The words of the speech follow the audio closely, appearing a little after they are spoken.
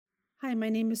Hi, my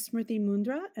name is Smriti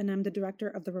Mundhra, and I'm the director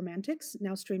of The Romantics,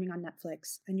 now streaming on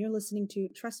Netflix. And you're listening to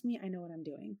Trust Me, I Know What I'm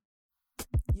Doing.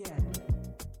 Yeah.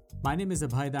 My name is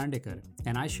Abhay,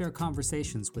 and I share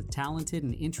conversations with talented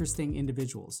and interesting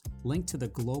individuals linked to the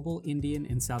global Indian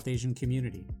and South Asian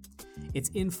community. It's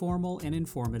informal and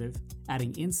informative,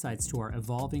 adding insights to our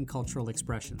evolving cultural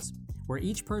expressions, where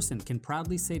each person can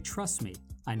proudly say, "Trust me,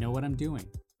 I know what I'm doing."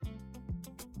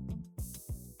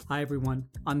 Hi everyone.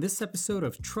 On this episode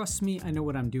of Trust Me, I Know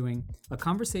What I'm Doing, a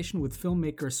conversation with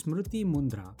filmmaker Smriti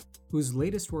Mundhra, whose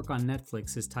latest work on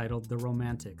Netflix is titled The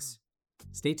Romantics.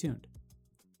 Stay tuned.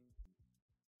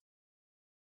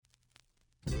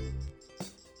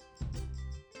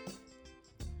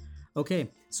 Okay,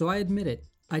 so I admit it,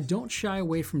 I don't shy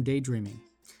away from daydreaming.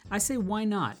 I say why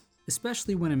not,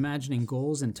 especially when imagining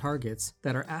goals and targets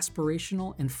that are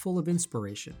aspirational and full of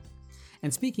inspiration.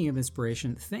 And speaking of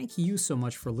inspiration, thank you so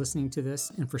much for listening to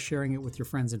this and for sharing it with your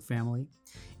friends and family.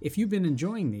 If you've been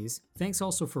enjoying these, thanks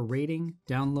also for rating,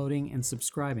 downloading, and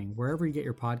subscribing wherever you get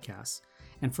your podcasts,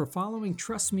 and for following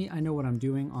Trust Me, I Know What I'm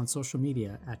Doing on social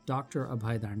media at Dr.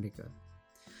 Abhay.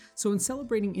 So in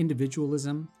celebrating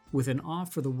individualism, with an awe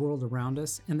for the world around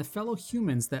us and the fellow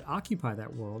humans that occupy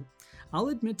that world, I'll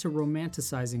admit to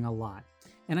romanticizing a lot.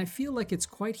 And I feel like it's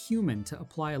quite human to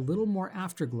apply a little more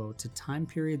afterglow to time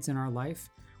periods in our life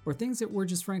or things that we're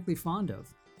just frankly fond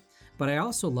of. But I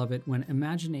also love it when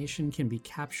imagination can be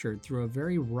captured through a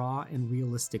very raw and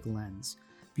realistic lens,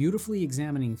 beautifully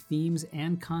examining themes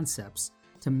and concepts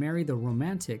to marry the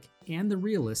romantic and the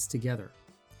realist together.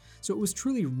 So it was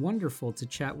truly wonderful to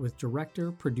chat with director,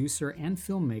 producer, and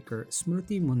filmmaker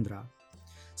Smriti Mundhra.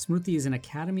 Smriti is an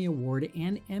Academy Award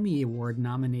and Emmy Award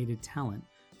nominated talent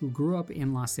who grew up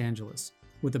in Los Angeles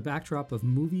with a backdrop of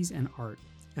movies and art,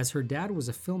 as her dad was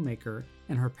a filmmaker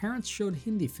and her parents showed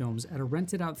Hindi films at a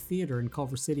rented-out theater in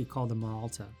Culver City called the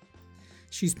Maralta.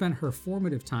 She spent her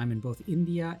formative time in both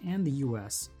India and the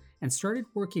US and started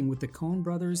working with the Coen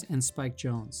brothers and Spike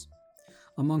Jonze.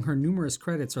 Among her numerous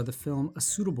credits are the film A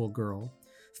Suitable Girl,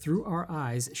 Through Our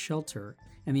Eyes, Shelter,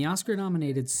 and the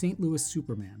Oscar-nominated St. Louis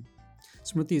Superman.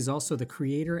 Smriti is also the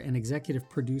creator and executive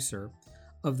producer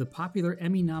of the popular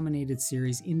Emmy-nominated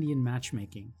series Indian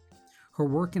Matchmaking. Her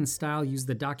work and style use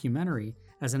the documentary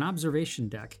as an observation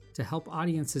deck to help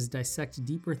audiences dissect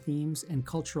deeper themes and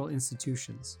cultural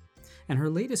institutions. And her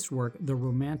latest work, The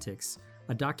Romantics,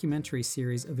 a documentary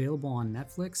series available on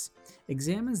Netflix,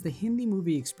 examines the Hindi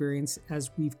movie experience as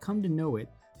we've come to know it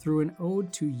through an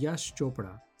ode to Yash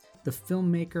Chopra, the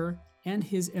filmmaker, and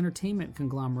his entertainment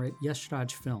conglomerate Yash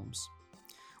Raj Films.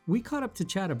 We caught up to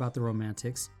chat about The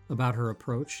Romantics, about her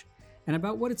approach, and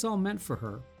about what it's all meant for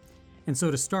her. And so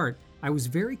to start, I was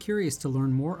very curious to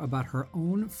learn more about her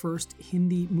own first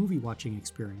Hindi movie watching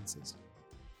experiences.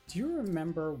 Do you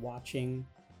remember watching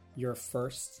your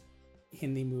first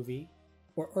Hindi movie?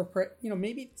 Or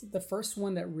maybe the first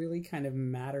one that really kind of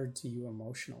mattered to you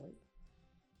emotionally?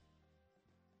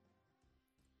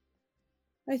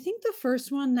 I think the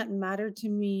first one that mattered to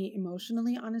me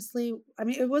emotionally, honestly, I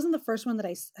mean, it wasn't the first one that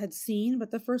I had seen,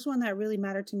 but the first one that really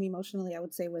mattered to me emotionally, I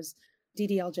would say, was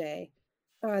DDLJ,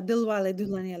 Dilwale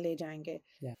Dulhaniya Le Jayenge.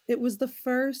 Yeah. It was the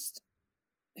first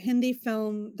Hindi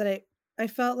film that I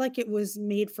felt like it was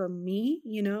made for me,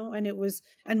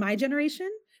 and my generation,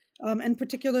 and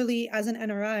particularly as an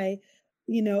NRI,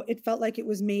 it felt like it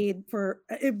was made for,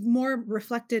 it more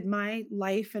reflected my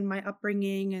life and my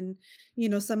upbringing and,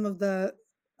 some of the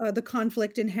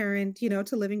conflict inherent,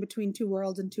 to living between two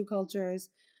worlds and two cultures.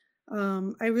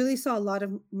 I really saw a lot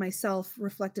of myself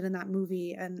reflected in that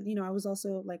movie. And, I was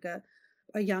also like a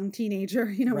young teenager,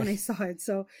 Right. when I saw it.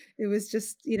 So it was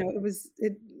just,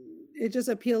 it just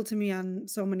appealed to me on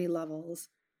so many levels.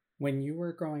 When you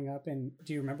were growing up, and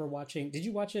do you remember did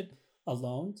you watch it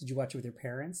alone? Did you watch it with your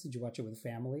parents? Did you watch it with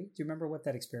family? Do you remember what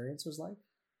that experience was like?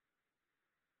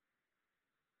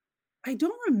 I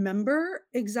don't remember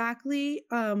exactly.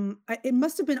 It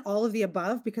must have been all of the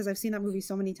above because I've seen that movie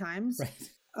so many times.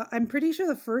 Right. I'm pretty sure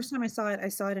the first time I saw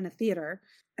it in a theater,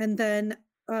 and then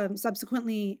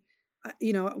subsequently,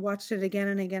 watched it again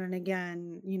and again and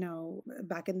again.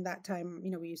 Back in that time,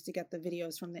 we used to get the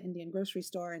videos from the Indian grocery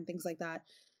store and things like that.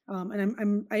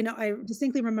 And I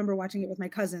distinctly remember watching it with my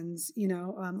cousins,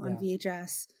 on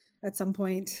VHS at some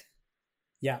point.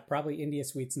 Yeah, probably India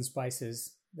Sweets and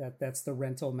Spices. That's the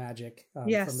rental magic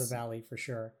Yes. from the Valley for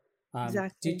sure.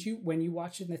 Exactly. When you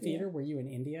watched it in the theater, were you in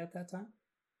India at that time?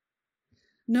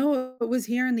 No, it was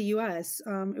here in the US.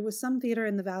 It was some theater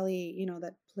in the Valley,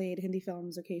 that played Hindi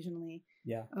films occasionally.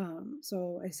 Yeah.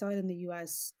 So I saw it in the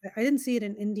US. I didn't see it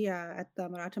in India at the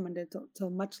Maratha Mandir till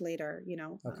much later,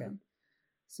 Okay.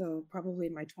 so probably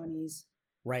in my 20s.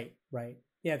 Right, right.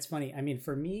 Yeah, it's funny. I mean,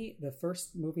 for me, the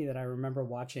first movie that I remember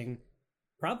watching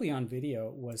probably on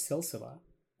video was Silsila.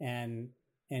 And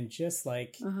just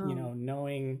like, Uh-huh.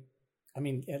 knowing, I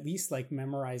mean, at least like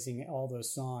memorizing all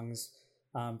those songs,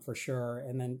 for sure.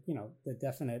 And then, the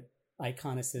definite Yeah.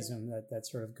 iconicism that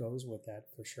sort of goes with that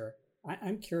for sure.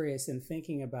 I'm curious in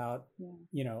thinking about,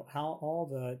 Yeah. how all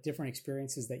the different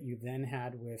experiences that you then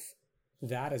had with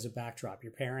that as a backdrop,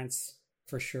 your parents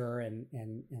for sure, and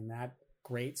that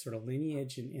great sort of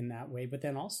lineage in that way, but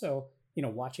then also,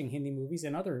 watching Hindi movies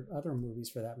and other movies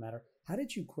for that matter. How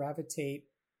did you gravitate,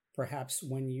 perhaps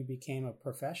when you became a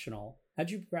professional? How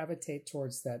did you gravitate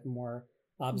towards that more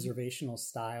Mhm. observational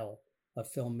style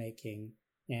of filmmaking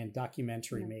and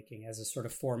documentary Yeah. making as a sort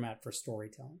of format for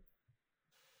storytelling?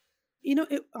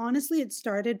 It honestly, it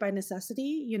started by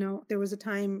necessity. There was a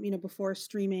time, before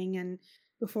streaming and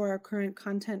before our current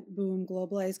content boom,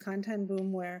 globalized content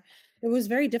boom, where it was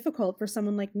very difficult for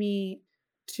someone like me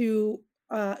to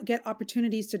get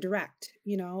opportunities to direct.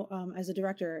 As a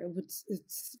director,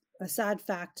 it's a sad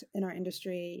fact in our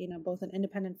industry, both in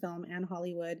independent film and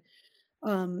Hollywood,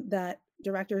 that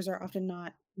directors are often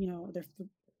not, they're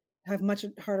have much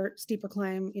harder, steeper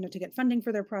climb, to get funding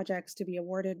for their projects, to be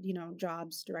awarded,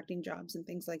 jobs, directing jobs, and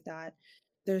things like that.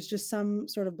 There's just some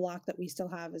sort of block that we still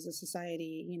have as a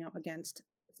society, against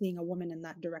seeing a woman in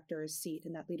that director's seat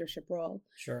in that leadership role.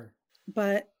 Sure.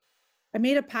 But I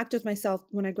made a pact with myself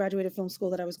when I graduated film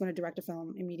school that I was going to direct a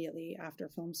film immediately after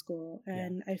film school. Yeah.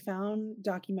 And I found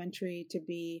documentary to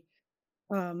be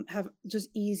have just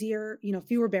easier,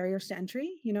 fewer barriers to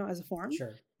entry, as a form.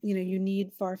 Sure. You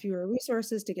need far fewer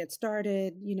resources to get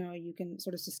started. You can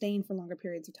sort of sustain for longer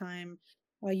periods of time.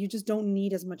 You just don't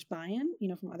need as much buy-in,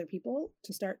 from other people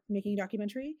to start making a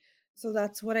documentary. So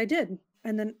that's what I did.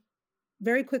 And then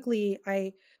very quickly,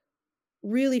 I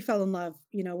really fell in love,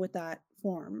 with that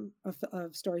form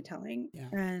of storytelling. Yeah.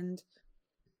 And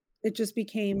it just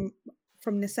became,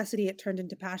 from necessity, it turned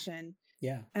into passion.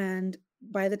 Yeah. And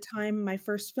by the time my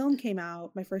first film came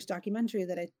out, my first documentary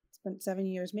that I spent 7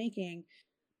 years making,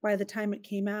 by the time it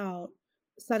came out,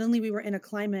 suddenly we were in a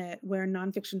climate where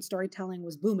nonfiction storytelling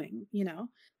was booming,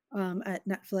 at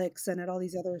Netflix and at all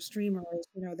these other streamers,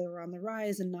 they were on the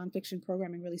rise, and nonfiction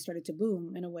programming really started to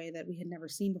boom in a way that we had never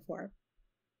seen before.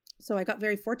 So I got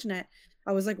very fortunate.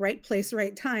 I was like right place,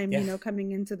 right time, Yeah.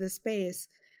 coming into this space.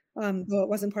 Though it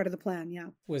wasn't part of the plan. Yeah.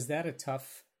 Was that a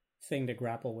tough thing to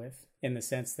grapple with, in the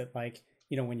sense that, like,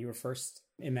 when you were first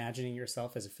imagining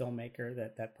yourself as a filmmaker,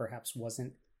 that perhaps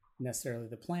wasn't necessarily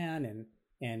the plan,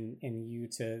 and you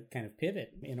to kind of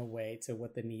pivot in a way to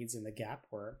what the needs and the gap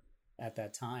were at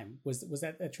that time? Was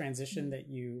that a transition that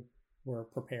you were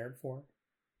prepared for?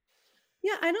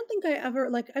 Yeah, I don't think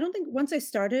I don't think once I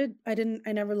started, I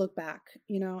never looked back,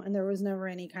 and there was never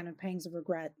any kind of pangs of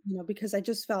regret, because I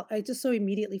just so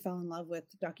immediately fell in love with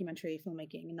documentary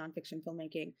filmmaking and nonfiction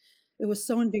filmmaking. It was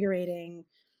so invigorating.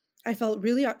 I felt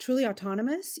really, truly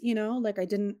autonomous, like I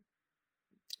didn't,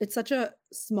 it's such a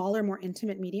smaller, more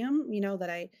intimate medium, that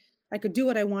I could do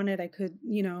what I wanted. I could,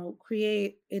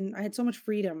 create, and I had so much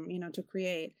freedom, to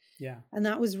create. Yeah. And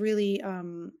that was really,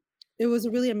 it was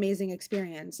a really amazing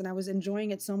experience, and I was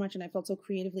enjoying it so much, and I felt so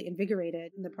creatively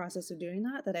invigorated in the process of doing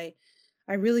that, that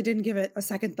I really didn't give it a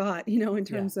second thought, in Yeah.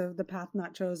 terms of the path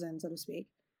not chosen, so to speak.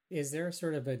 Is there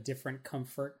sort of a different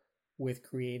comfort with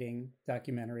creating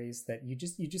documentaries that you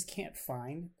just can't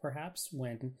find, perhaps,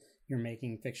 when you're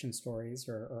making fiction stories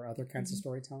or other kinds of Mhm.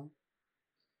 storytelling?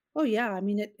 Oh yeah, I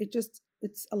mean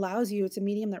it's allows you. It's a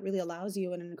medium that really allows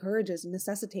you and encourages and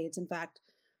necessitates, in fact,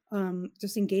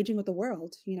 just engaging with the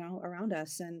world, around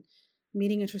us, and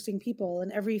meeting interesting people.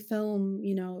 And every film,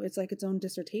 it's like its own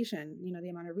dissertation. The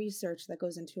amount of research that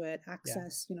goes into it, Yeah.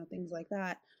 access, things like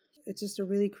that. It's just a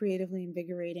really creatively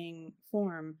invigorating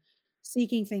form,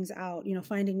 seeking things out,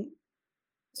 finding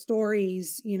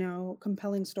stories,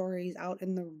 compelling stories out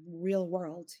in the real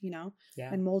world,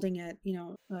 Yeah. and molding it,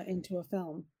 into a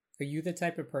film. Are you the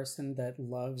type of person that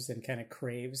loves and kind of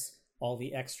craves all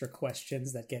the extra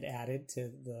questions that get added to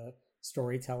the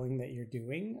storytelling that you're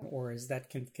doing? Or is that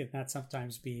can that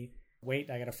sometimes be, wait,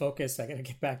 I gotta focus, I gotta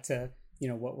get back to,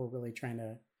 what we're really trying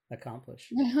to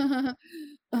accomplish?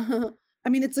 I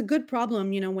mean, it's a good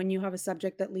problem, when you have a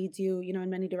subject that leads you, in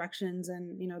many directions,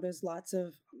 and there's lots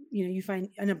of, you find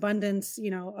an abundance,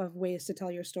 of ways to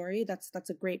tell your story.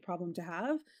 That's a great problem to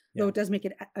have, though Yeah. it does make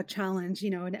it a challenge,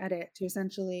 an edit to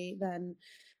essentially then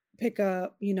pick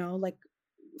a, like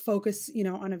focus,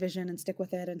 on a vision and stick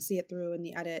with it and see it through in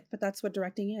the edit. But that's what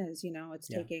directing is, it's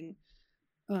Yeah. taking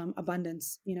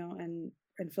abundance, and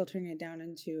filtering it down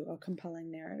into a compelling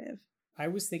narrative. I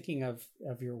was thinking of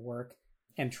your work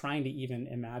and trying to even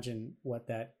imagine what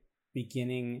that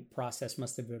beginning process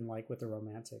must have been like with the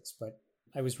Romantics. But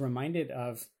I was reminded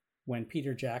of when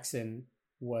Peter Jackson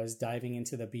was diving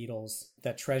into the Beatles,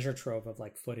 that treasure trove of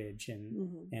like footage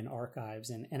and archives.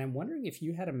 And I'm wondering if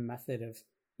you had a method of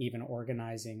even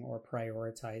organizing or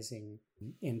prioritizing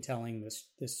in telling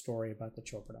this story about the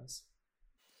Chopras.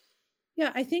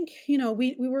 Yeah, I think,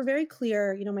 we were very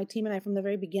clear, my team and I from the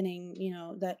very beginning,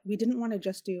 that we didn't want to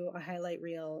just do a highlight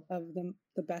reel of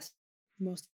the best,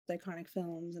 most iconic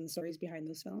films and the stories behind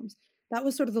those films. That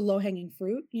was sort of the low-hanging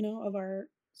fruit, of our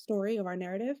story, of our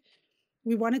narrative.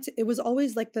 We wanted to, it was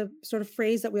always like the sort of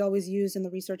phrase that we always use in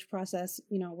the research process,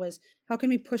 was how can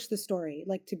we push the story,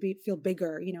 like to feel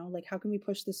bigger, like how can we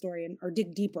push the story or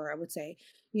dig deeper, I would say,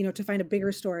 to find a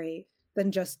bigger story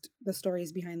than just the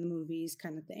stories behind the movies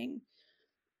kind of thing.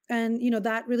 And,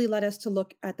 that really led us to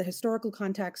look at the historical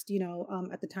context,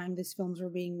 at the time these films were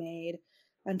being made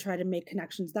and try to make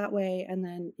connections that way. And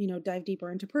then, dive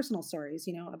deeper into personal stories,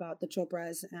 about the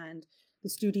Chopras and the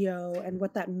studio and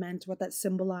what that meant, what that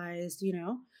symbolized,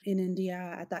 in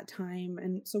India at that time.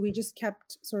 And so we just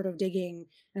kept sort of digging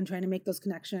and trying to make those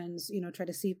connections, try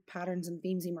to see patterns and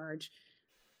themes emerge.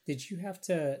 Did you have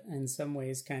to, in some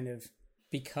ways, kind of,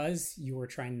 because you were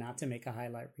trying not to make a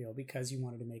highlight reel, because you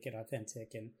wanted to make it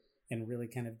authentic and really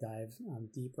kind of dive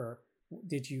deeper,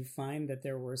 did you find that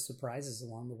there were surprises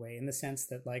along the way, in the sense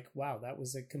that, like, wow, that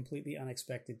was a completely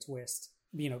unexpected twist,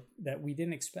 that we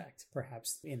didn't expect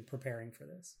perhaps in preparing for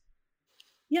this?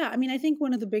 Yeah, I mean, I think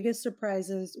one of the biggest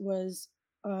surprises was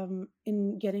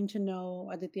in getting to know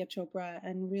Aditya Chopra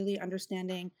and really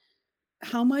understanding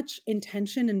how much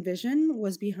intention and vision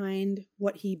was behind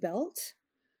what he built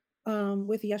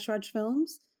with Yash Raj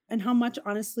Films, and how much,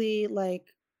 honestly,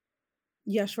 like,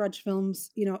 Yash Raj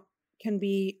Films, can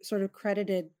be sort of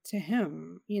credited to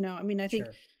him. I mean, I think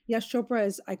Sure. Yash Chopra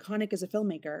is iconic as a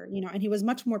filmmaker, and he was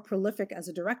much more prolific as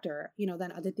a director,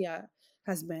 than Aditya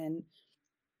has been.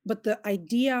 But the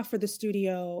idea for the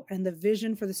studio and the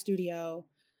vision for the studio,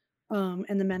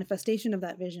 and the manifestation of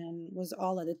that vision was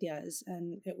all Aditya's.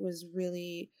 And it was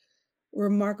really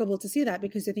remarkable to see that,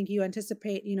 because I think you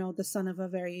anticipate, the son of a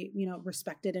very,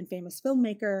 respected and famous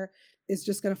filmmaker is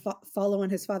just going to follow in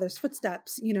his father's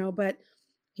footsteps, but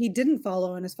he didn't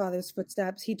follow in his father's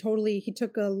footsteps. He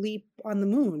took a leap on the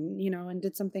moon, and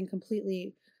did something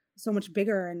completely so much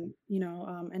bigger and,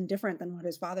 and different than what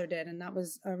his father did. And that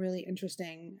was a really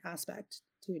interesting aspect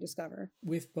to discover.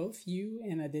 With both you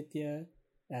and Aditya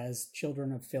as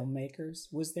children of filmmakers,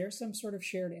 was there some sort of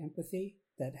shared empathy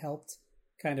that helped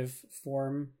kind of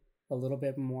form a little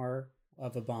bit more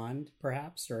of a bond,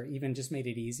 perhaps, or even just made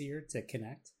it easier to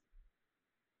connect?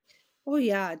 Oh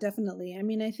yeah, definitely. I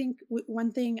mean, I think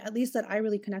one thing, at least that I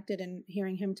really connected in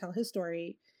hearing him tell his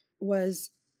story,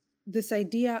 was this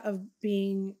idea of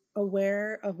being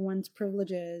aware of one's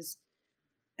privileges,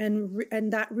 and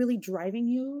that really driving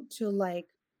you to, like,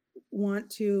 want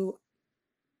to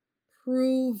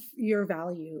prove your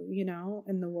value,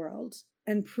 in the world,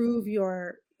 and prove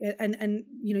your and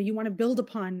you want to build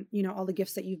upon, all the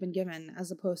gifts that you've been given, as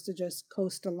opposed to just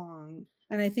coast along.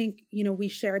 And I think, we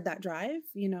shared that drive.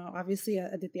 Obviously,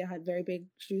 Aditya had very big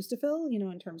shoes to fill,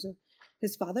 in terms of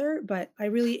his father. But I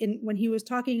really, when he was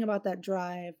talking about that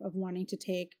drive of wanting to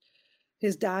take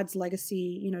his dad's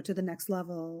legacy, to the next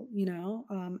level,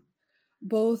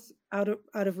 both out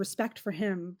of respect for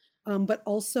him, but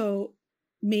also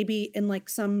maybe in, like,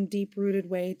 some deep rooted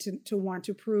way to want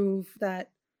to prove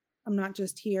that I'm not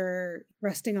just here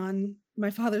resting on my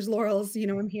father's laurels.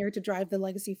 I'm here to drive the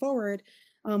legacy forward.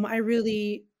 I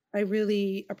really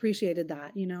appreciated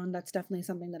that, and that's definitely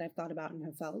something that I've thought about and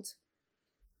have felt.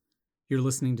 You're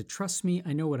listening to Trust Me,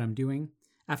 I Know What I'm Doing.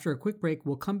 After a quick break,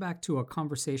 we'll come back to a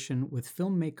conversation with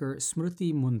filmmaker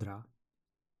Smriti Mundhra.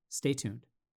 Stay tuned.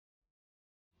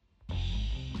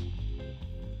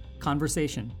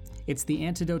 Conversation. It's the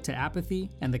antidote to apathy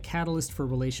and the catalyst for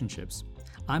relationships.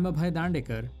 I'm Abhay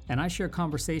Dandekar, and I share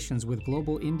conversations with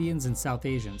global Indians and South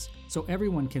Asians, so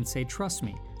everyone can say, trust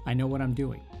me, I know what I'm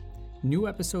doing. New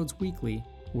episodes weekly,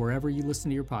 wherever you listen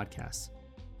to your podcasts.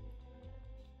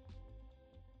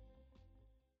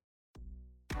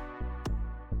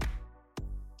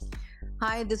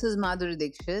 Hi, this is Madhuri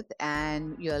Dixit,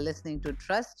 and you're listening to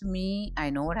Trust Me,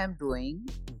 I Know What I'm Doing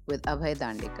with Abhay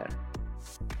Dandekar.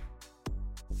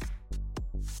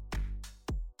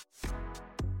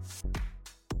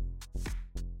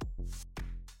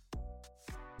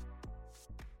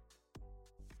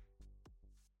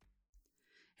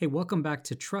 Hey, welcome back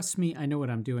to Trust Me, I Know What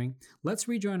I'm Doing. Let's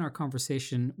rejoin our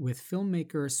conversation with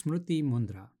filmmaker Smriti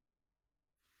Mundhra.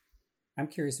 I'm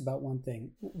curious about one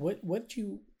thing. What do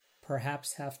you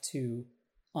perhaps have to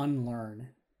unlearn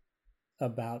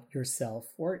about yourself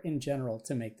or in general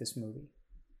to make this movie?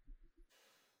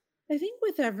 I think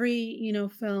with every,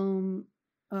 film,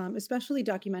 especially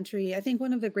documentary, I think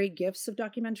one of the great gifts of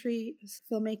documentary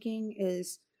filmmaking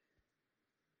is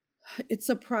it's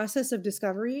a process of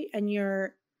discovery, and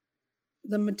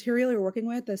the material you're working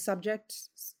with, the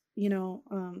subjects,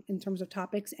 in terms of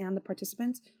topics and the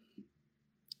participants,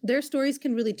 their stories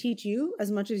can really teach you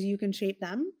as much as you can shape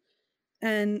them.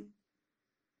 And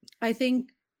I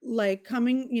think like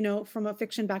coming, from a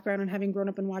fiction background and having grown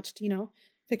up and watched,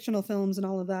 fictional films and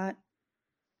all of that,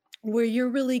 where you're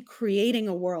really creating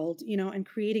a world, and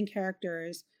creating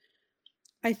characters.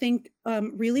 I think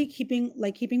really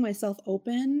keeping myself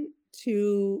open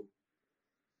to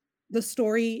the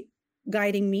story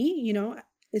guiding me,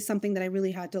 is something that I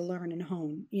really had to learn and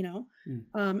hone.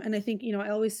 And I think, I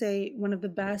always say one of the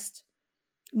best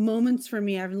moments for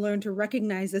me, I've learned to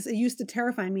recognize this. It used to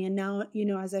terrify me. And now,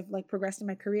 as I've like progressed in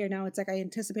my career, now it's like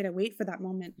I wait for that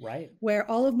moment. Right. Where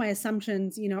all of my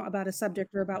assumptions, about a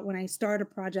subject or about when I start a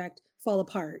project fall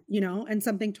apart, and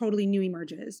something totally new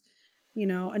emerges,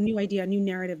 a new idea, a new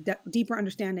narrative, deeper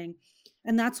understanding.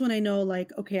 And that's when I know,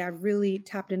 like, okay, I've really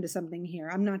tapped into something here.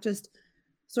 I'm not just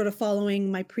sort of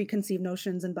following my preconceived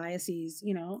notions and biases,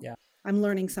 Yeah. I'm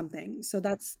learning something. So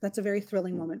that's a very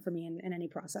thrilling moment for me in any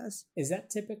process. Is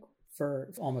that typical for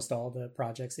almost all the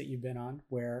projects that you've been on,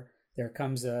 where there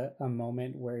comes a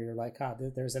moment where you're like,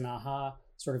 there's an aha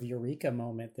sort of eureka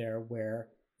moment there where,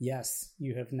 yes,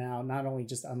 you have now not only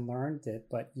just unlearned it,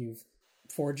 but you've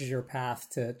forged your path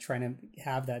to trying to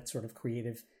have that sort of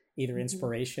creative either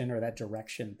inspiration or that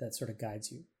direction that sort of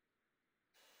guides you?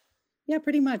 Yeah,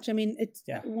 pretty much. I mean, it's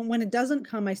when it doesn't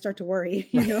come, I start to worry,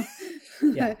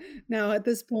 Yeah. Now at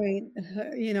this point,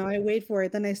 I wait for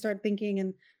it. Then I start thinking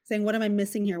and saying, what am I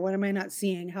missing here? What am I not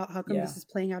seeing? How come this is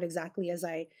playing out exactly as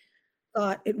I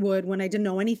thought it would when I didn't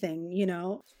know anything,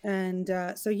 And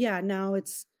so, now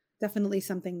it's definitely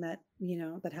something that,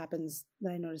 that happens,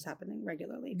 that I notice happening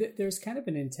regularly. There's kind of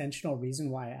an intentional reason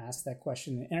why I asked that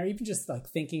question, and even just like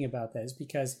thinking about that is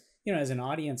because, as an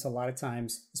audience, a lot of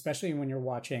times, especially when you're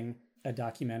watching a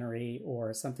documentary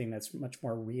or something that's much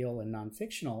more real and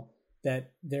non-fictional,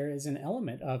 that there is an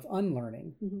element of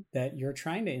unlearning that you're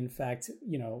trying to, in fact,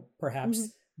 perhaps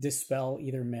dispel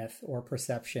either myth or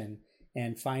perception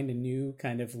and find a new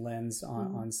kind of lens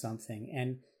on something.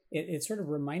 And it sort of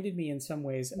reminded me in some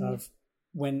ways of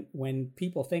when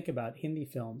people think about Hindi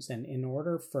films, and in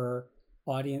order for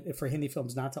Hindi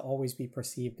films not to always be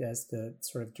perceived as the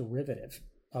sort of derivative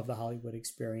of the Hollywood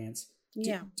experience,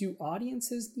 do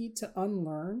audiences need to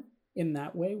unlearn in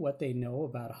that way what they know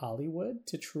about Hollywood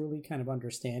to truly kind of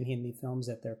understand Hindi films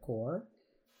at their core?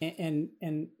 And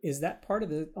is that part of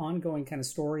the ongoing kind of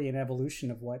story and evolution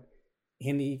of what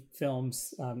Hindi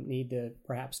films need to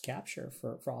perhaps capture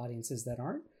for audiences that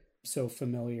aren't so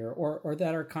familiar or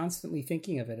that are constantly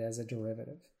thinking of it as a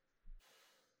derivative?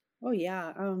 Oh,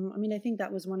 yeah. I mean, I think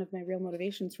that was one of my real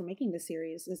motivations for making the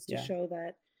series, is to show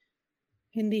that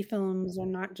Hindi films are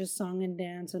not just song and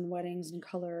dance and weddings and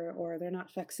color, or they're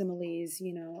not facsimiles,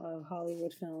 of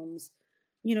Hollywood films.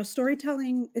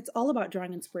 Storytelling, it's all about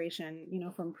drawing inspiration,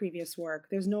 from previous work.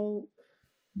 There's no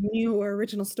new or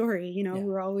original story,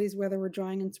 we're always, whether we're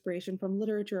drawing inspiration from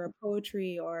literature or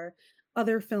poetry or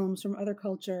other films from other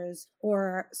cultures,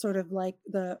 or sort of like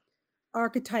the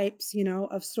archetypes,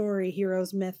 of story,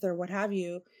 heroes, myth, or what have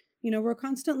you, we're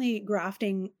constantly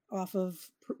grafting off of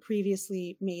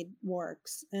previously made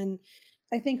works. And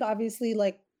I think obviously,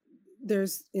 like,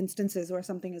 there's instances where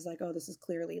something is like, oh, this is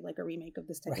clearly like a remake of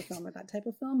this type of film or that type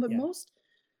of film. But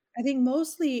I think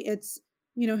mostly it's,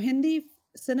 Hindi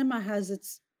cinema has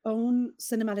its own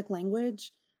cinematic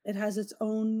language. It has its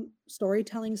own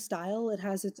storytelling style. It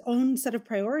has its own set of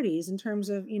priorities in terms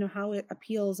of, how it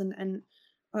appeals and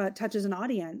touches an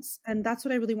audience. And that's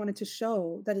what I really wanted to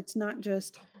show, that it's not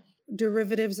just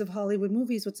derivatives of Hollywood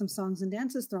movies with some songs and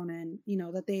dances thrown in,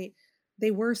 that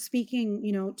they were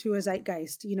speaking, to a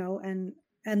zeitgeist,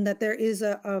 and that there is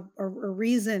a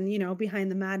reason, behind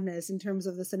the madness in terms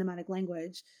of the cinematic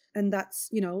language. And that's,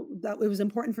 that it was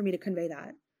important for me to convey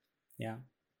that. Yeah.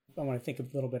 I want to think a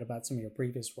little bit about some of your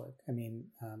previous work. I mean,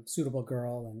 Suitable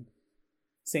Girl and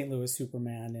St. Louis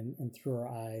Superman and Through Her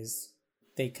Eyes,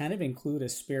 they kind of include a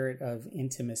spirit of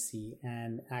intimacy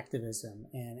and activism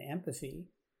and empathy.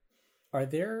 Are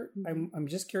there, I'm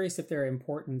just curious if there are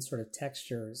important sort of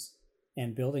textures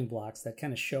and building blocks that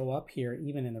kind of show up here,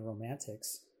 even in the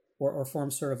romantics, or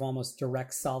form sort of almost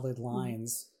direct, solid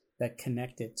lines that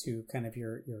connect it to kind of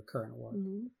your current work?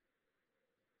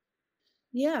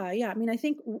 Yeah. I mean, I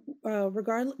think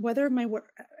regardless whether my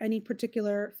work, any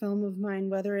particular film of mine,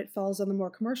 whether it falls on the more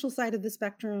commercial side of the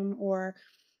spectrum or,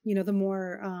 the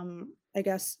more, I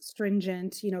guess,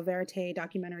 stringent, verite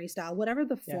documentary style, whatever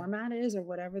the Yeah. format is or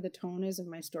whatever the tone is of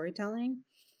my storytelling,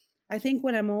 I think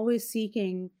what I'm always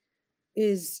seeking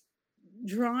is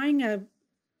drawing a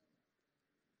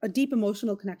deep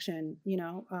emotional connection,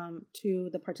 to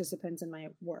the participants in my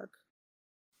work,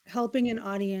 helping an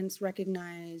audience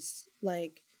recognize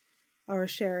like our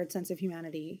shared sense of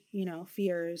humanity,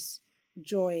 fears,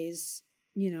 joys,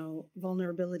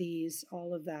 vulnerabilities,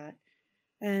 all of that.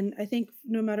 And I think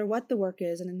no matter what the work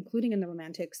is, and including in the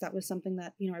romantics, that was something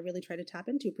that, I really try to tap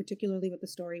into, particularly with the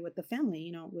story with the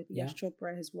family, with Yeah. Yash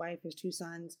Chopra, his wife, his two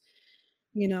sons,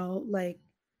 like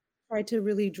try to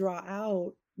really draw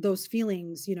out those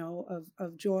feelings,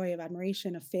 of joy, of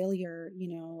admiration, of failure,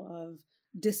 of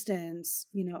distance,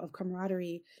 of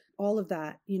camaraderie, all of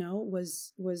that,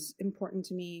 was important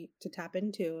to me to tap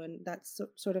into. And that's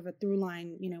sort of a through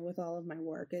line, with all of my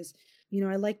work is,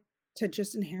 I like to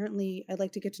just inherently, I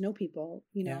like to get to know people,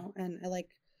 Yeah. and I like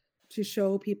to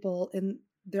show people in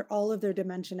their all of their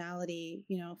dimensionality,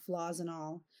 flaws and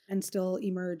all, and still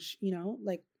emerge,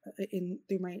 like in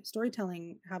through my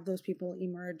storytelling, have those people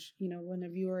emerge, when a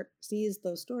viewer sees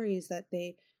those stories, that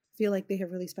they feel like they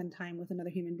have really spent time with another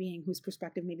human being whose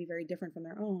perspective may be very different from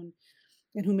their own,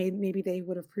 and who maybe they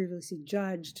would have previously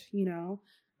judged,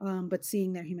 but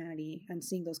seeing their humanity and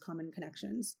seeing those common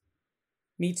connections.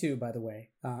 Me too, by the way.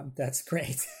 That's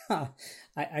great.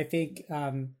 I think,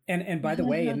 and by the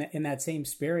way, in that same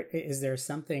spirit, is there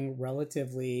something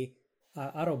relatively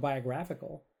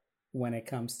autobiographical when it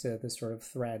comes to this sort of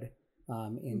thread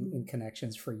in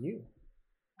connections for you?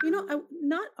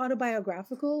 Not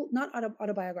autobiographical, not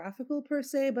autobiographical per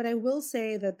se, but I will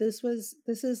say that this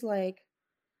is like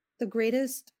the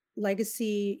greatest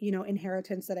legacy,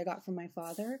 inheritance that I got from my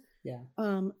father. Yeah.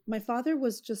 My father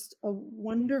was just a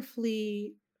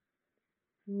wonderfully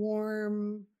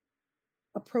warm,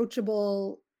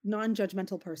 approachable,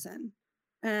 non-judgmental person.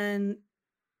 And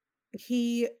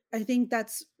I think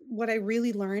that's what I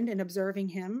really learned in observing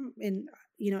him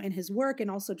in his work, and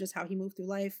also just how he moved through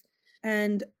life.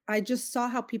 And I just saw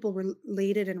how people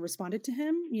related and responded to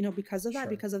him, Sure. because of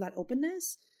that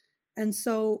openness. And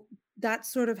so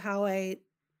that's sort of how I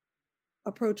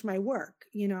approach my work,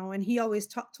 and he always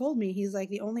told me, he's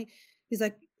like,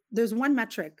 there's one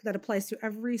metric that applies to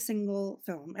every single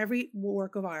film, every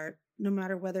work of art, no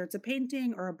matter whether it's a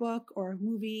painting or a book or a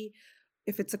movie,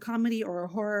 if it's a comedy or a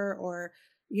horror or,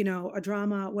 a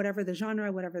drama, whatever the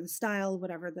genre, whatever the style,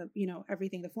 whatever the,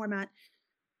 everything, the format,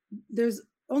 there's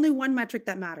only one metric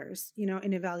that matters,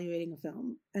 in evaluating a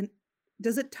film. And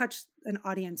does it touch an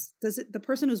audience? The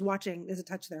person who's watching, does it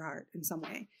touch their heart in some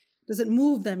way? Does it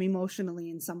move them emotionally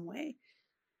in some way?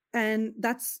 And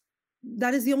that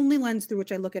is the only lens through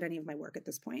which I look at any of my work at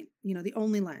this point. The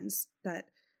only lens that,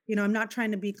 I'm not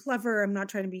trying to be clever. I'm not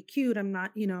trying to be cute. I'm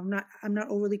not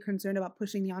overly concerned about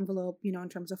pushing the envelope, in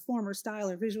terms of form or style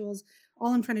or visuals.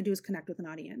 All I'm trying to do is connect with an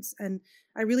audience. And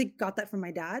I really got that from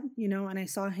my dad, and I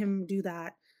saw him do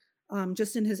that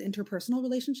just in his interpersonal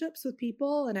relationships with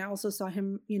people. And I also saw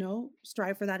him,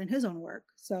 strive for that in his own work.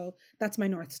 So that's my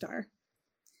North Star.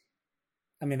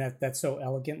 I mean, that's so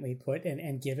elegantly put.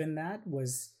 And given that,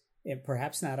 was it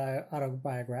perhaps not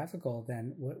autobiographical,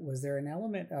 then was there an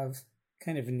element of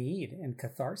kind of need and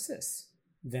catharsis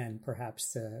then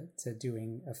perhaps to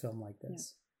doing a film like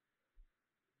this?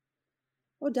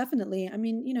 Oh, definitely. I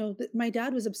mean, my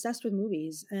dad was obsessed with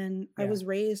movies, and I was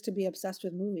raised to be obsessed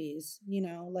with movies.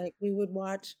 Like we would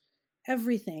watch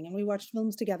everything, and we watched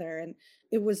films together. And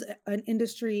it was an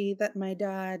industry that my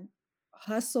dad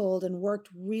hustled and worked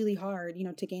really hard,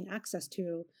 to gain access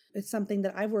to. It's something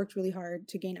that I've worked really hard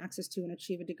to gain access to and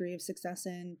achieve a degree of success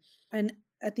in. And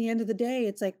at the end of the day,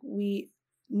 it's like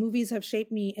movies have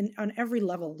shaped me on every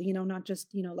level, not just,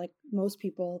 like most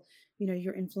people,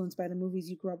 you're influenced by the movies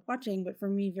you grew up watching, but for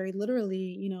me, very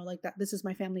literally, like that, this is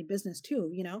my family business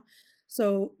too,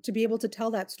 so to be able to tell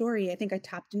that story, I think I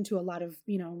tapped into a lot of,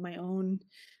 my own,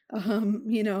 um,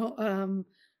 you know, um,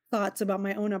 thoughts about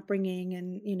my own upbringing,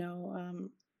 and,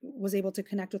 was able to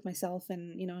connect with myself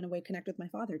and, in a way connect with my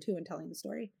father too in telling the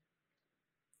story.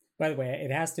 By the way, it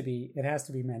has to be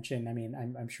mentioned. I mean,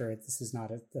 I'm sure this is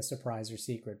not a surprise or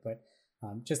secret, but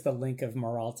just the link of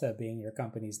Maralta being your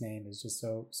company's name is just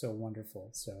so wonderful.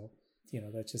 So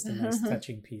that's just a nice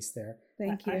touching piece there.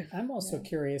 Thank you. I'm also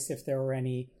curious if there were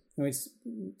any.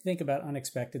 Think about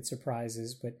unexpected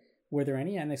surprises, but were there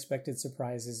any unexpected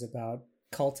surprises about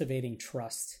cultivating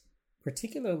trust,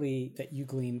 particularly that you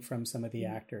gleaned from some of the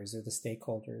actors or the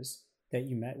stakeholders that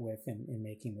you met with in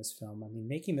making this film? I mean,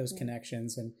 making those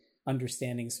connections and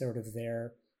understanding sort of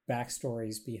their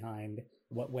backstories behind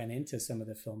what went into some of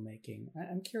the filmmaking.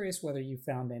 I'm curious whether you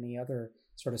found any other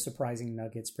sort of surprising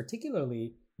nuggets,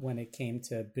 particularly when it came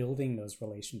to building those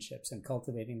relationships and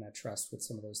cultivating that trust with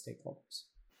some of those stakeholders.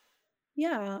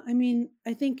 Yeah, I mean,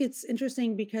 I think it's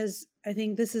interesting because I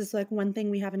think this is like one thing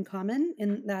we have in common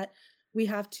in that we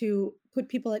have to put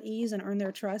people at ease and earn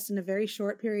their trust in a very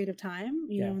short period of time,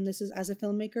 you know, and this is as a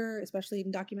filmmaker, especially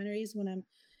in documentaries, when I'm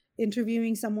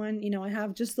interviewing someone, you know, I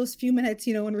have just those few minutes,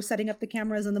 you know, when we're setting up the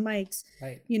cameras and the mics,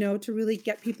 right, you know, to really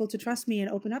get people to trust me and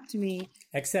open up to me.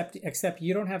 Except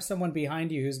you don't have someone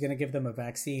behind you who's going to give them a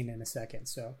vaccine in a second.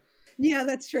 So yeah,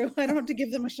 that's true. I don't have to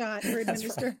give them a shot or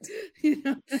administer. Right. You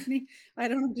know, I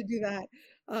don't have to do that.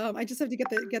 I just have to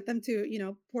get them to, you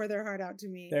know, pour their heart out to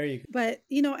me. There you go. But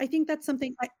you know, I think that's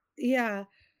something. I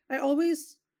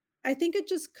think it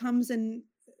just comes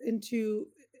into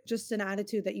just an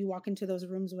attitude that you walk into those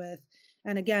rooms with.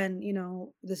 And again, you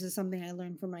know, this is something I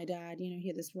learned from my dad. You know, he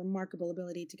had this remarkable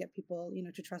ability to get people, you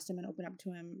know, to trust him and open up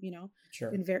to him, you know,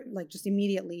 Sure. like just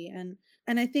immediately. And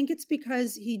I think it's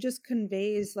because he just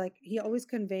conveys, like he always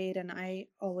conveyed, and I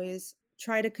always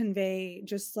try to convey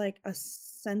just like a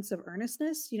sense of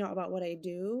earnestness, you know, about what I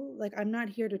do. Like, I'm not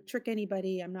here to trick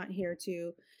anybody. I'm not here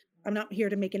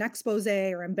to make an expose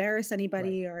or embarrass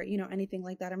anybody, right, or, you know, anything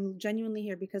like that. I'm genuinely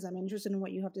here because I'm interested in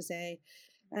what you have to say.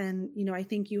 And, you know, I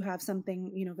think you have something,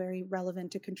 you know, very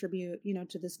relevant to contribute, you know,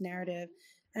 to this narrative.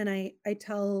 And I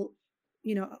tell,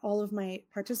 you know, all of my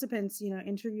participants, you know,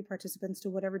 interview participants, to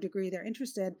whatever degree they're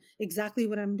interested, exactly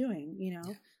what I'm doing. You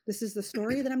know, this is the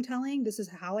story that I'm telling. This is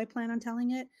how I plan on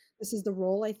telling it. This is the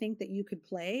role I think that you could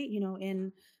play, you know,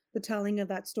 in the telling of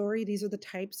that story. These are the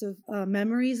types of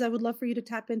memories I would love for you to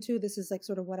tap into. This is like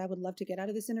sort of what I would love to get out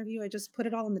of this interview. I just put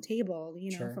it all on the table,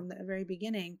 you know, sure, from the very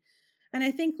beginning. And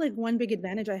I think like one big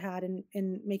advantage I had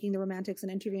in making the romantics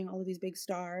and interviewing all of these big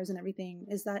stars and everything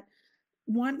is that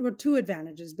one or two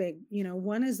advantages big, you know,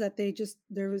 one is that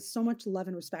there was so much love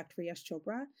and respect for Yash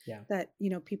Chopra, that, you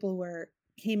know, people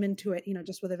came into it, you know,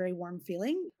 just with a very warm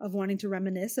feeling of wanting to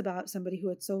reminisce about somebody who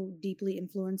had so deeply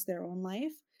influenced their own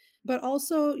life. But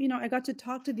also, you know, I got to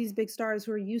talk to these big stars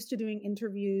who are used to doing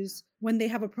interviews when they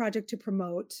have a project to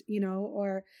promote, you know,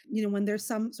 or, you know, when there's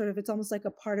some sort of, it's almost like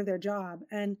a part of their job.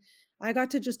 And I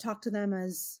got to just talk to them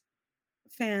as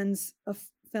fans of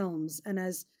films and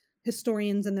as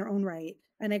historians in their own right.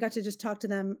 And I got to just talk to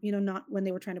them, you know, not when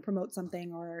they were trying to promote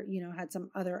something or, you know, had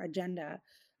some other agenda.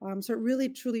 So it really,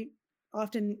 truly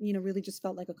often, you know, really just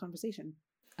felt like a conversation.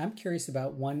 I'm curious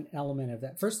about one element of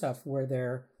that. First off, were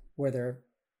there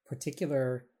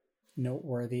particular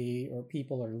noteworthy or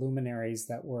people or luminaries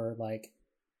that were like,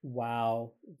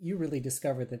 wow, you really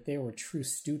discovered that they were true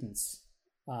students,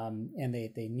 and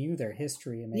they knew their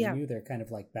history and they knew their kind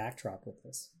of like backdrop with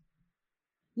this?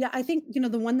 Yeah, I think, you know,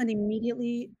 the one that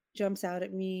immediately jumps out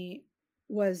at me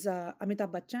was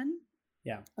Amitabh Bachchan.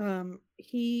 Yeah.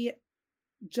 He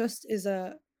just is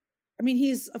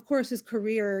he's, of course, his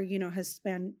career, you know, has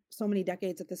spanned so many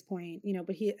decades at this point, you know,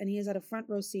 but he is at a front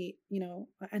row seat, you know,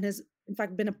 and has in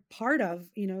fact been a part of,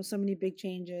 you know, so many big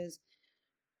changes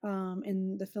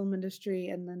in the film industry.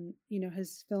 And then, you know,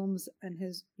 his films and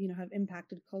his, you know, have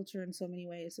impacted culture in so many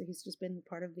ways. So he's just been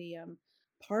part of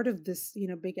this, you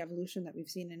know, big evolution that we've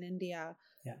seen in India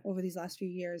over these last few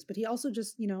years. But he also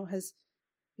just, you know,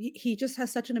 he just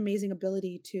has such an amazing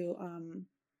ability to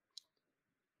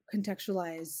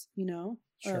contextualize, you know,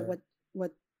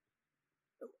 what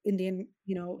Indian,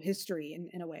 you know, history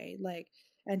in a way, like,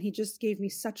 and he just gave me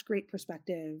such great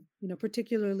perspective, you know,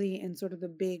 particularly in sort of the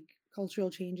big cultural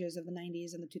changes of the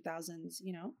 90s and the 2000s,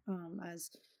 you know, as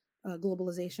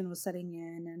globalization was setting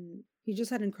in, and he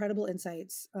just had incredible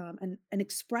insights and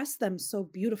expressed them so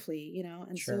beautifully, you know,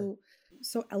 and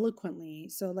so eloquently.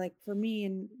 So like for me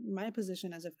in my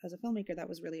position as a filmmaker, that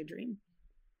was really a dream.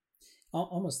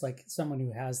 Almost like someone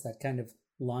who has that kind of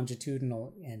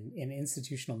longitudinal and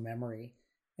institutional memory,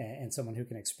 and someone who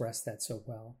can express that so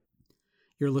well.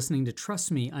 You're listening to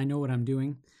Trust Me, I Know What I'm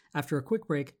Doing. After a quick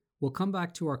break, we'll come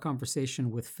back to our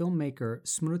conversation with filmmaker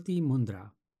Smriti Mundhra.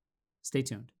 Stay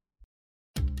tuned.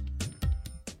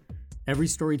 Every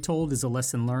story told is a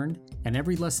lesson learned, and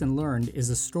every lesson learned is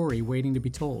a story waiting to be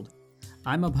told.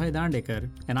 I'm Abhay Dandekar,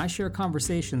 and I share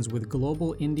conversations with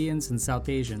global Indians and South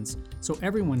Asians so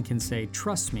everyone can say,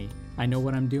 trust me, I know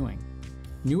what I'm doing.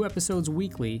 New episodes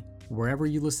weekly, wherever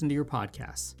you listen to your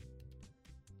podcasts.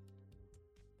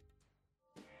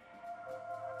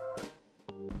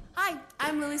 Hi,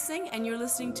 I'm Lily Singh, and you're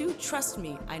listening to Trust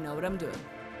Me, I Know What I'm Doing.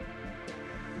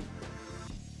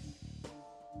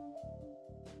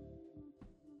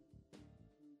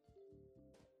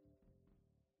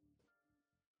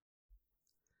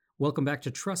 Welcome back to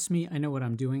Trust Me, I Know What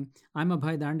I'm Doing. I'm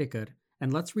Abhay Dandekar,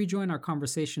 and let's rejoin our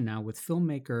conversation now with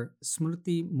filmmaker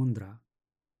Smriti Mundhra.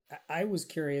 I was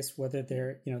curious whether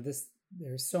there's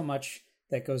so much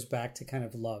that goes back to kind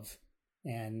of love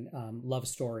and love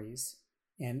stories,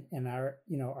 and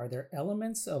are there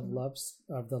elements of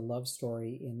the love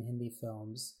story in Hindi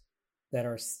films that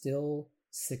are still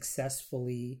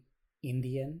successfully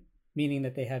Indian, meaning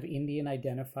that they have Indian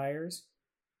identifiers,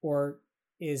 or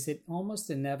is it almost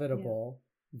inevitable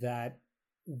that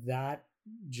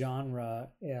genre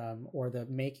or the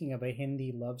making of a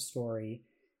Hindi love story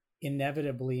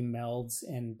inevitably melds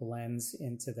and blends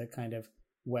into the kind of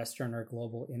Western or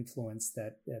global influence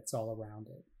that's all around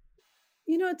it?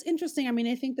 It's interesting. I mean,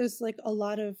 I think there's like a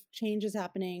lot of changes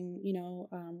happening,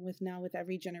 with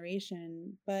every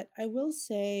generation. But I will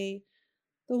say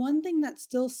the one thing that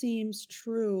still seems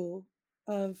true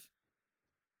of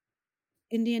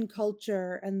Indian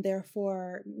culture, and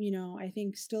therefore, I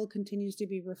think still continues to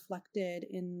be reflected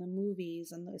in the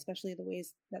movies, and especially the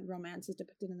ways that romance is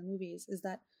depicted in the movies, is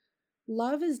that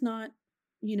love is not,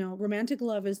 romantic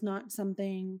love is not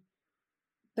something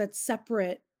that's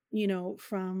separate,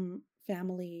 from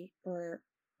family or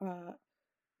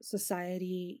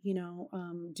society,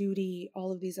 duty,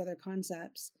 all of these other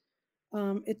concepts.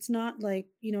 It's not like,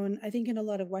 and I think in a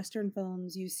lot of Western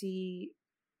films,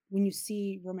 when you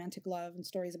see romantic love and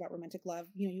stories about romantic love,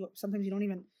 sometimes you don't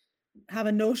even have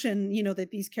a notion,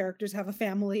 that these characters have a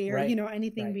family or, Right.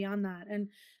 Anything Right. beyond that. And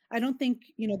I don't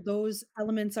think, those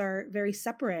elements are very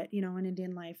separate, in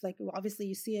Indian life. Like, obviously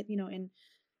you see it,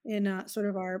 in sort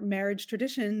of our marriage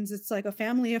traditions. It's like a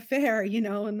family affair,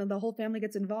 and then the whole family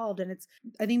gets involved. And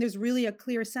I think there's really a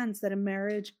clear sense that a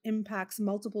marriage impacts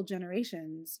multiple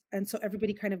generations. And so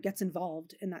everybody kind of gets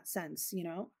involved in that sense,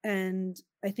 and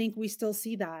I think we still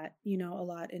see that, a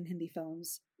lot in Hindi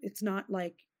films. It's not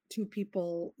like two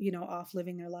people, off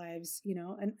living their lives,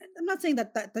 and I'm not saying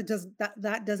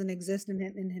that doesn't exist in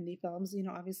Hindi films.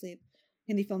 Obviously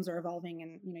Hindi films are evolving,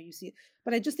 and you see it.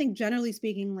 But I just think generally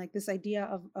speaking, like this idea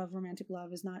of romantic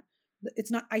love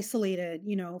it's not isolated,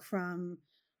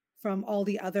 from all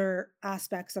the other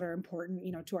aspects that are important,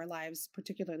 to our lives,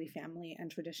 particularly family and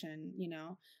tradition,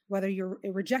 whether you're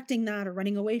rejecting that or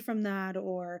running away from that,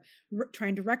 or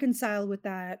trying to reconcile with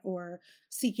that, or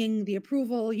seeking the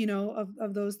approval,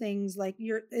 of those things. Like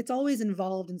it's always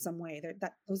involved in some way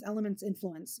that those elements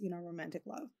influence, romantic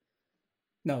love.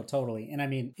 No, totally. And I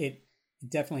mean, it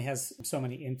definitely has so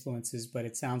many influences, but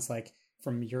it sounds like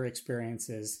from your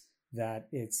experiences that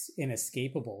it's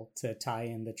inescapable to tie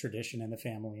in the tradition and the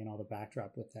family and all the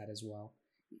backdrop with that as well.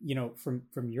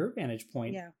 From your vantage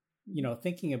point, Yeah.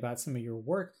 Thinking about some of your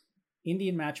work,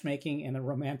 Indian matchmaking and the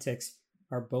romantics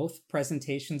are both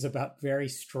presentations about very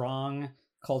strong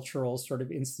cultural sort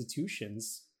of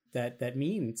institutions that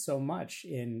mean so much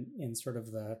in sort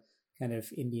of the kind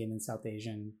of Indian and South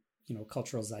Asian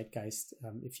cultural zeitgeist,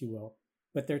 if you will.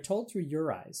 But they're told through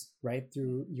your eyes, right?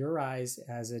 Through your eyes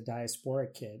as a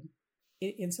diasporic kid.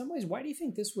 In some ways, why do you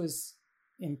think this was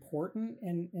important?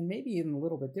 And maybe in a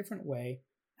little bit different way,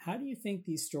 how do you think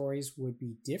these stories would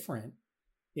be different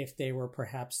if they were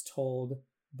perhaps told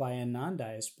by a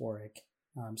non-diasporic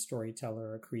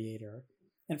storyteller or creator?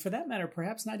 And for that matter,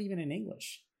 perhaps not even in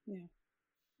English. Yeah.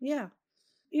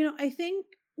 Yeah. I think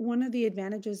one of the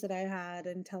advantages that I had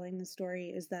in telling the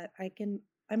story is that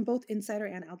I'm both insider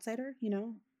and outsider,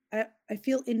 I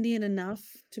feel Indian enough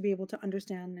to be able to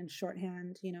understand in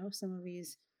shorthand, some of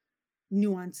these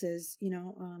nuances,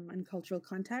 and cultural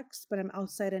context, but I'm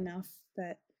outside enough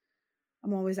that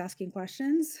I'm always asking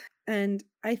questions. And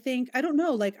I think, I don't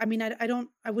know, like, I mean,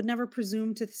 I would never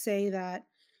presume to say that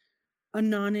a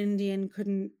non-Indian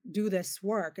couldn't do this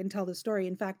work and tell the story.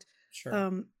 In fact,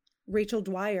 Sure. Rachel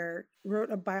Dwyer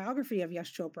wrote a biography of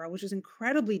Yash Chopra, which is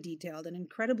incredibly detailed and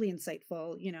incredibly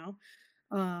insightful,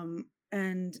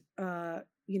 and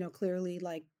clearly,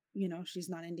 like, she's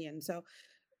not Indian. So,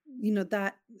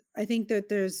 that I think that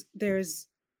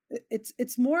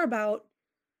it's more about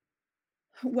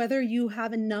whether you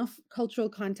have enough cultural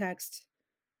context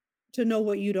to know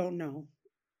what you don't know,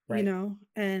 Right.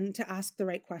 And to ask the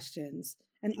right questions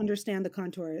and understand the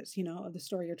contours, of the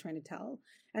story you're trying to tell.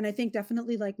 And I think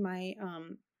definitely like my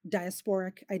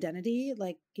diasporic identity,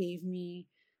 like gave me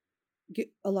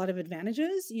a lot of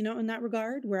advantages, in that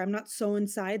regard, where I'm not so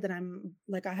inside that I'm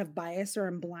like, I have bias or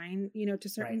I'm blind, to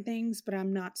certain Right. things, but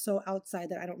I'm not so outside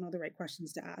that I don't know the right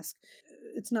questions to ask.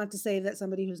 It's not to say that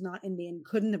somebody who's not Indian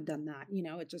couldn't have done that,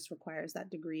 it just requires that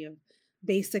degree of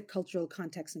basic cultural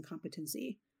context and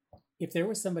competency. If there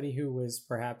was somebody who was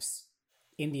perhaps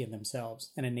Indian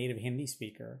themselves and a native Hindi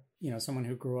speaker, someone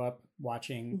who grew up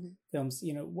watching films,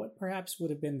 what perhaps would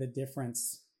have been the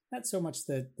difference? Not so much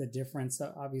the difference.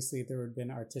 Obviously, there would have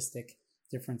been artistic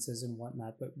differences and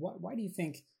whatnot, but why do you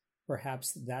think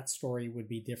perhaps that story would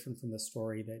be different from the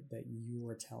story that you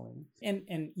were telling?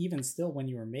 And even still, when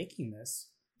you were making this,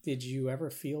 did you ever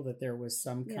feel that there was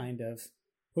some kind of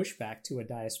pushback to a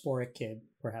diasporic kid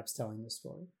perhaps telling the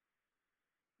story?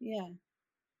 Yeah.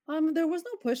 There was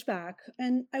no pushback.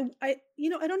 And I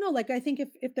don't know, like, I think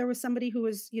if there was somebody who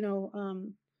was,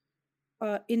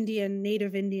 Indian,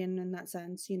 native Indian in that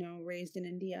sense, raised in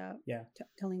India,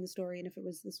 telling the story, and if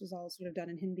this was all sort of done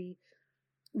in Hindi,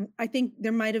 I think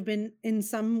there might have been in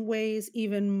some ways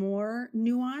even more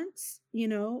nuance,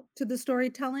 to the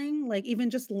storytelling, like even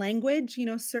just language,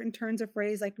 certain turns of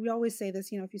phrase. Like we always say this,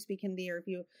 if you speak Hindi or if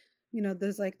you,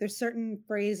 there's certain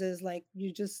phrases like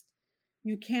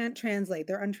you can't translate.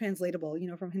 They're untranslatable,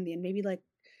 from Hindi. And maybe like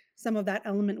some of that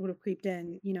element would have creeped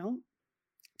in,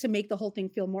 to make the whole thing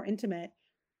feel more intimate.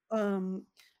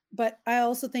 But I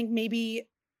also think maybe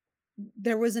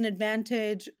there was an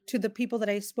advantage to the people that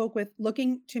I spoke with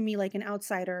looking to me like an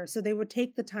outsider. So they would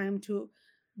take the time to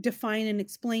define and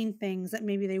explain things that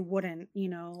maybe they wouldn't,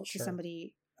 to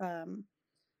somebody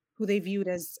who they viewed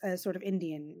as sort of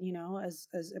Indian,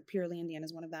 as a purely Indian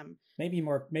as one of them. Maybe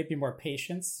more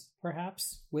patience,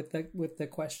 perhaps, with the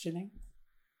questioning.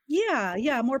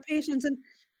 Yeah, more patience.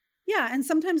 And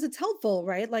sometimes it's helpful,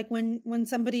 right? Like when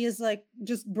somebody is like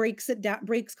just breaks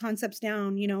concepts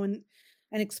down,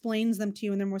 and explains them to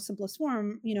you in their more simplest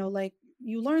form, like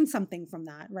you learn something from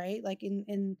that, right? Like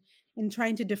in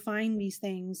trying to define these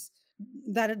things,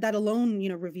 that alone,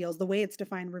 reveals the way it's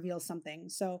defined, reveals something.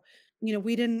 So,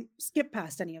 we didn't skip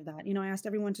past any of that. I asked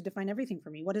everyone to define everything for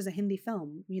me. What is a Hindi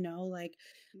film? Like,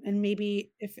 and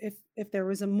maybe if there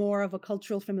was a more of a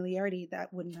cultural familiarity,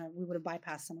 we would have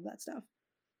bypassed some of that stuff.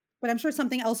 But I'm sure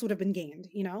something else would have been gained,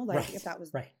 if that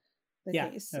was the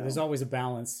case. So. There's always a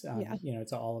balance,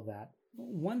 to all of that.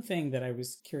 One thing that I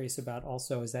was curious about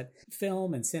also is that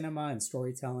film and cinema and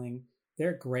storytelling,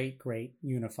 they're great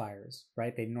unifiers,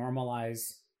 right? They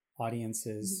normalize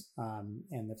audiences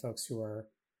and the folks who are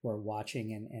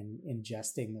watching and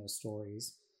ingesting those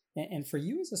stories. And for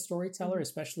you as a storyteller,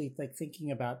 especially like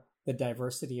thinking about the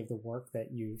diversity of the work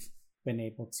that you've been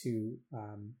able to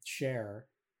share,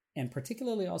 and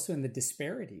particularly also in the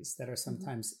disparities that are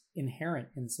sometimes inherent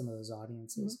in some of those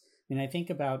audiences. I mean, I think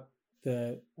about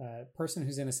the person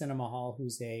who's in a cinema hall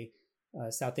who's a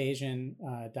South Asian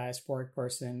diasporic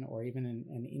person, or even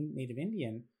an native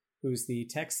Indian who's the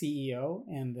tech CEO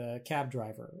and the cab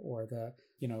driver, or the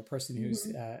person who's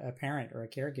a parent or a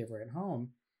caregiver at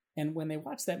home. And when they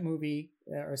watch that movie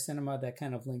or cinema, that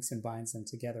kind of links and binds them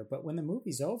together. But when the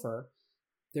movie's over,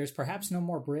 there's perhaps no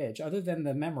more bridge other than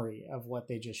the memory of what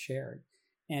they just shared.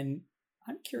 And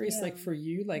I'm curious, like for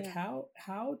you, like how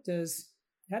does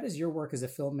your work as a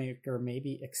filmmaker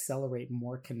maybe accelerate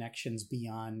more connections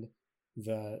beyond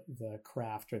the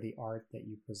craft or the art that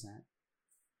you present?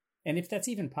 And if that's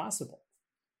even possible.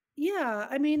 Yeah,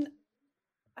 I mean,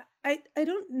 I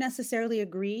don't necessarily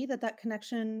agree that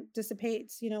connection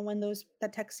dissipates, when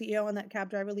that tech CEO and that cab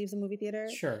driver leaves the movie theater.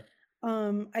 Sure.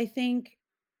 I think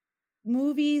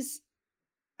movies,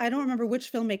 I don't remember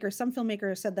which filmmaker, some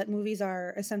filmmaker said that movies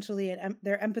are essentially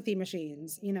they're empathy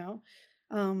machines,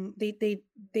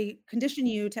 they condition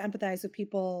you to empathize with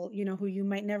people, who you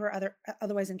might never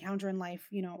otherwise encounter in life,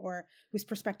 or whose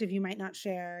perspective you might not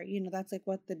share. That's like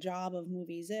what the job of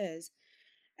movies is.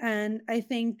 And I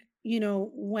think,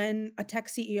 when a tech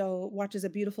CEO watches a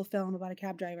beautiful film about a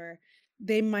cab driver,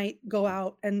 they might go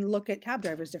out and look at cab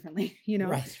drivers differently.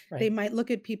 Right. They might look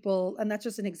at people, and that's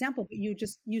just an example, but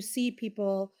you see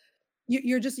people,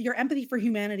 your empathy for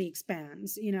humanity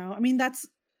expands, I mean, that's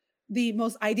the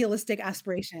most idealistic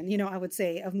aspiration, I would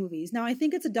say, of movies. Now, I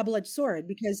think it's a double-edged sword,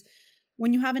 because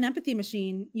when you have an empathy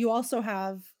machine, you also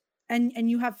have, and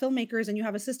you have filmmakers, and you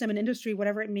have a system, an industry,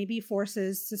 whatever it may be,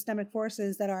 systemic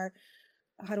forces that are,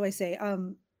 how do I say,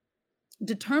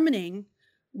 determining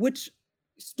which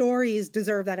stories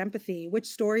deserve that empathy, which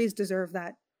stories deserve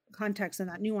that context and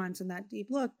that nuance and that deep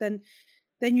look, then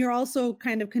you're also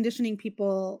kind of conditioning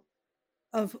people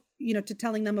of, to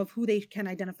telling them of who they can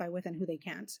identify with and who they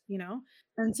can't,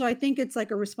 And so I think it's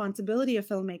like a responsibility of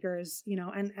filmmakers,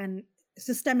 and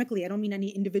systemically, I don't mean any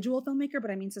individual filmmaker, but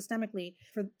I mean systemically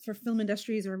for film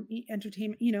industries or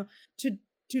entertainment,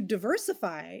 to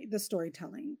diversify the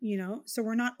storytelling, so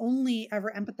we're not only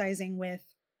ever empathizing with,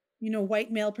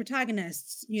 white male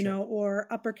protagonists, or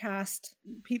upper caste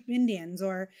Indians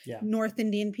or North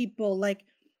Indian people. Like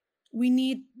we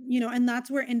need, and that's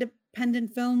where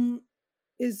independent film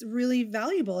is really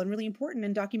valuable and really important,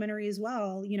 and documentary as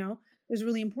well, is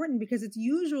really important because it's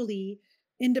usually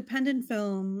independent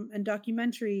film and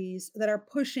documentaries that are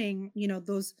pushing,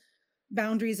 those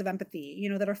boundaries of empathy,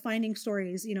 that are finding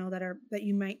stories, that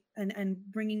you might, and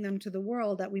bringing them to the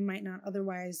world that we might not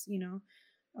otherwise,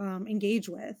 engage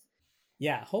with.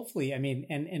 Yeah, hopefully. I mean,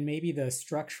 and maybe the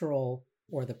structural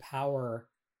or the power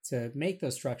to make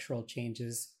those structural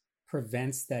changes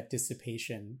prevents that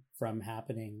dissipation from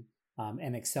happening,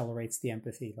 and accelerates the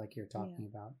empathy like you're talking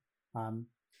about.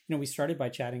 We started by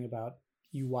chatting about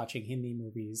you watching Hindi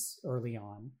movies early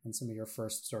on and some of your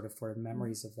first sort of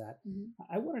memories of that. Mm-hmm.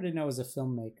 I wanted to know, as a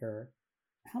filmmaker,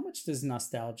 how much does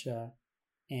nostalgia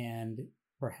and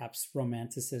perhaps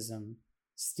romanticism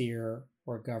steer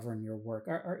or govern your work?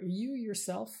 Are you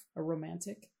yourself a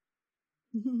romantic?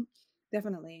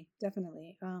 Definitely.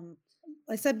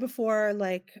 I said before,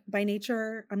 like, by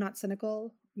nature, I'm not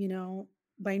cynical.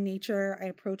 By nature, I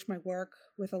approach my work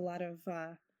with a lot of,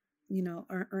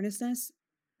 earnestness.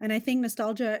 And I think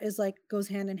nostalgia goes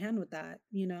hand in hand with that.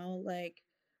 Like,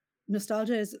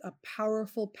 nostalgia is a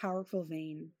powerful, powerful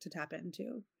vein to tap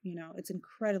into. It's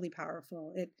incredibly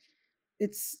powerful.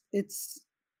 It's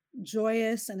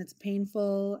joyous and it's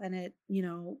painful, and it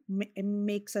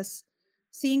makes us,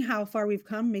 seeing how far we've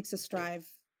come makes us strive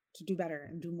to do better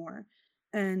and do more.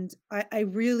 And I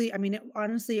really,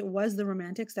 honestly, it was the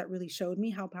romantics that really showed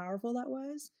me how powerful that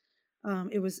was.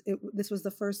 This was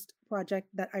the first project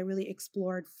that I really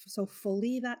explored so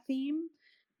fully that theme.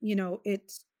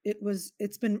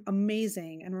 It's been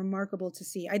amazing and remarkable to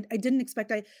see. I didn't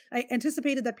expect, I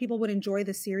anticipated that people would enjoy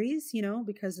the series,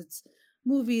 because it's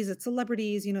movies, it's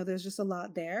celebrities, there's just a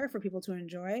lot there for people to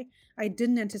enjoy. I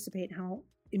didn't anticipate how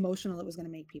emotional it was going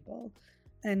to make people.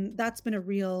 And that's been a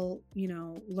real,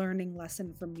 learning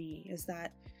lesson for me, is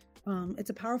that it's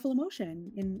a powerful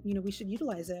emotion, and, we should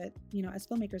utilize it, as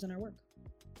filmmakers in our work.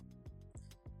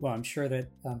 Well, I'm sure that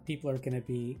people are going to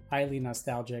be highly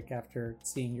nostalgic after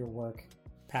seeing your work,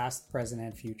 past, present,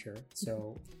 and future.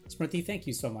 So, Smriti, thank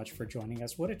you so much for joining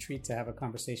us. What a treat to have a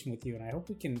conversation with you, and I hope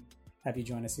we can have you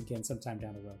join us again sometime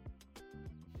down the road.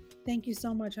 Thank you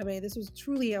so much, Abhay. This was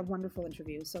truly a wonderful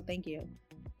interview, so thank you.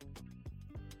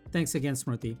 Thanks again,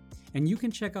 Smriti. And you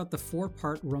can check out the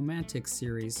 4-part Romantic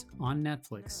series on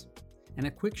Netflix. And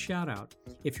a quick shout out,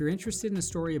 if you're interested in a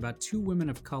story about 2 women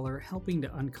of color helping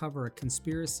to uncover a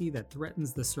conspiracy that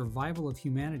threatens the survival of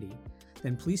humanity,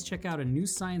 then please check out a new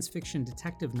science fiction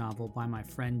detective novel by my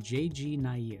friend J.G.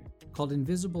 Nair called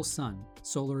Invisible Sun,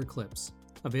 Solar Eclipse,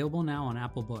 available now on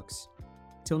Apple Books.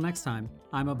 Till next time,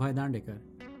 I'm Abhay Dandekar.